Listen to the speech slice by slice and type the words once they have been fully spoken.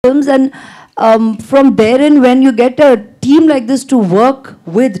films, and from therein, when you get a team like this to work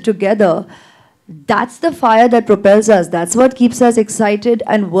with together, that's the fire that propels us. That's what keeps us excited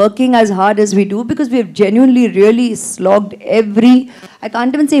and working as hard as we do, because we have genuinely really slogged every, I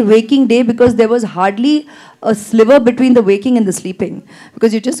can't even say waking day, because there was hardly a sliver between the waking and the sleeping,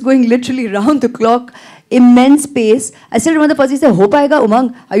 because you're just going literally round the clock, immense pace. I still remember the first he said, "Ho payega,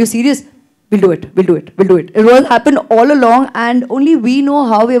 Umang? Are you serious? We'll do it, we'll do it, we'll do it." It was happened all along, and only we know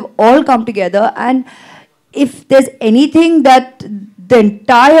how we've all come together. And if there's anything that the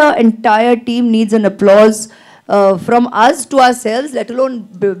entire team needs an applause from us to ourselves, let alone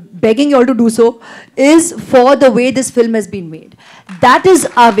begging you all to do so, is for the way this film has been made. That is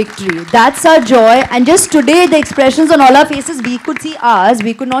our victory. That's our joy. And just today, the expressions on all our faces, we could see ours,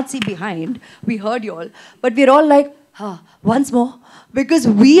 we could not see behind. We heard you all. But we're all like, once more. Because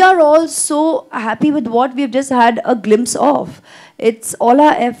we are all so happy with what we've just had a glimpse of. It's all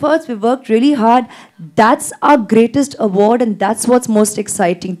our efforts, we worked really hard. That's our greatest award, and that's what's most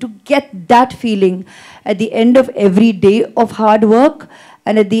exciting, to get that feeling at the end of every day of hard work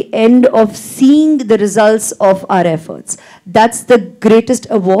and at the end of seeing the results of our efforts. That's the greatest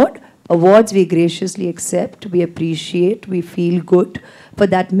award. Awards we graciously accept, we appreciate, we feel good for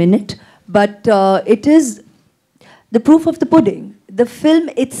that minute. But it is the proof of the pudding. The film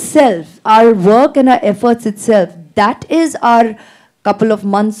itself, our work and our efforts itself, that is our couple of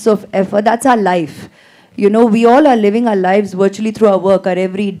months of effort. That's our life. You know, we all are living our lives virtually through our work, our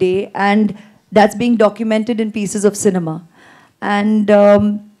every day, and that's being documented in pieces of cinema. And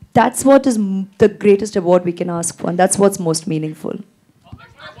that's what is the greatest award we can ask for, and that's what's most meaningful.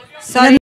 Sorry.